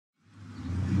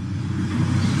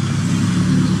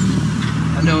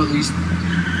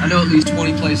at least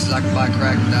 20 places I can buy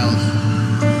crack in Dallas.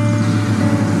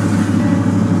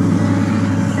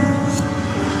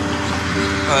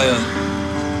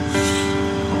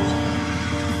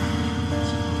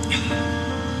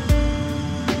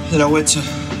 Then I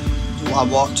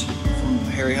walked from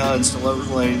Harry Hines to Lover's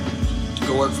Lane to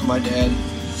go work for my dad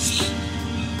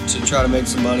to try to make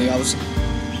some money. I was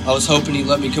hoping he'd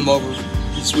let me come over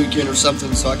this weekend or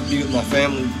something so I could be with my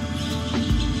family.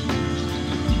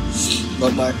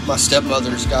 But my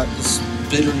stepmother's got this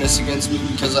bitterness against me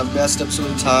because I've messed up so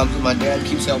many times and my dad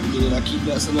keeps helping me and I keep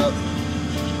messing up.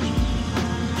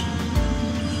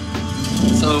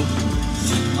 So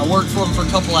I worked for him for a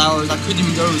couple hours. I couldn't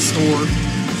even go to the store.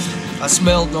 I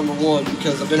smelled, number one,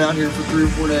 because I've been out here for 3 or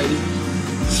 4 days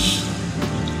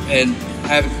and I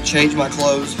haven't changed my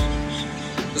clothes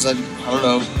because I don't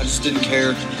know, I just didn't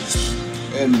care.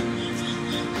 And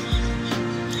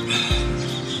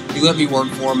he let me work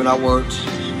for him and I worked.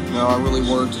 You know, I really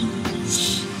worked and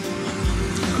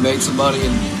I made some money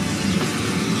and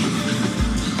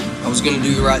I was gonna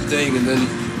do the right thing, and then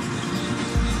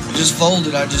I just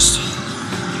folded. I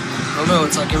don't know,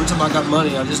 it's like every time I got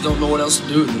money, I just don't know what else to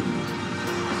do with it.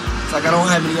 It's like I don't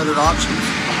have any other options.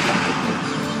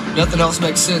 Nothing else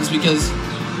makes sense because, I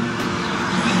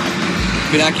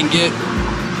mean, I can get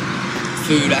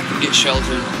food, I can get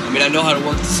shelter. I mean, I know how to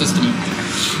work the system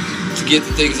to get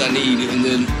the things I need, and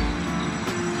then,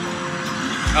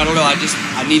 I don't know, I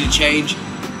need to change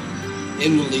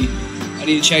inwardly. I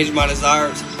need to change my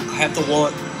desires. I have to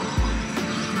want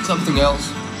something else.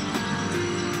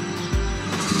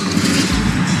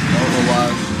 I don't know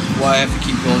why I have to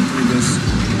keep going through this.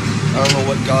 I don't know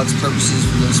what God's purpose is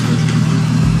for this, but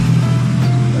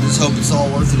I just hope it's all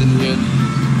worth it in the end.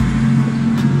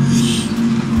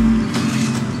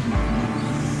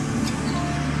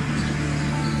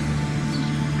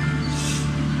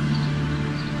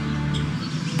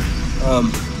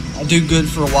 I do good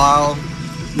for a while,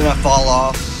 then I fall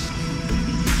off.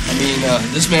 I mean,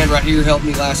 this man right here helped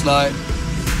me last night,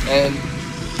 and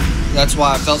that's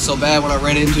why I felt so bad when I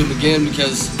ran into him again,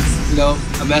 because, you know,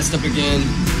 I messed up again.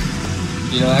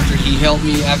 You know, after he helped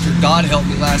me, after God helped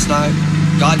me last night,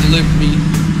 God delivered me,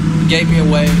 He gave me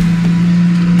away,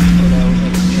 you know,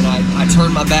 and I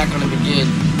turned my back on him again.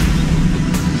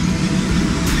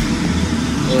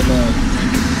 And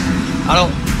I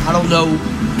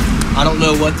don't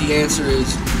know what the answer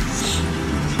is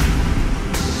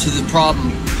to the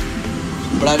problem,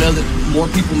 but I know that more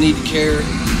people need to care,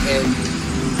 and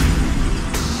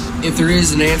if there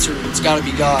is an answer, it's got to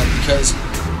be God, because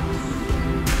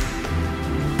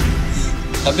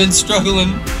I've been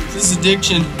struggling with this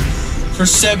addiction for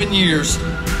 7 years,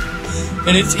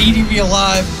 and it's eating me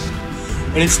alive,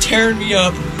 and it's tearing me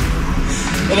up,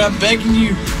 and I'm begging you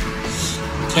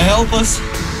to help us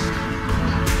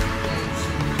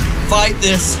fight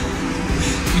this,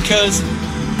 because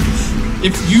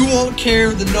if you won't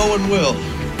care, then no one will.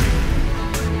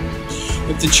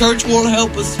 If the church won't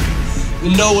help us,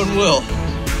 then no one will.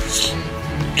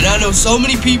 And I know so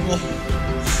many people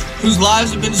whose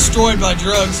lives have been destroyed by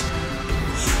drugs,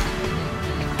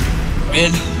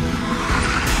 and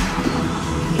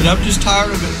I'm just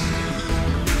tired of it.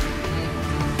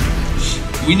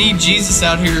 We need Jesus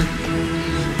out here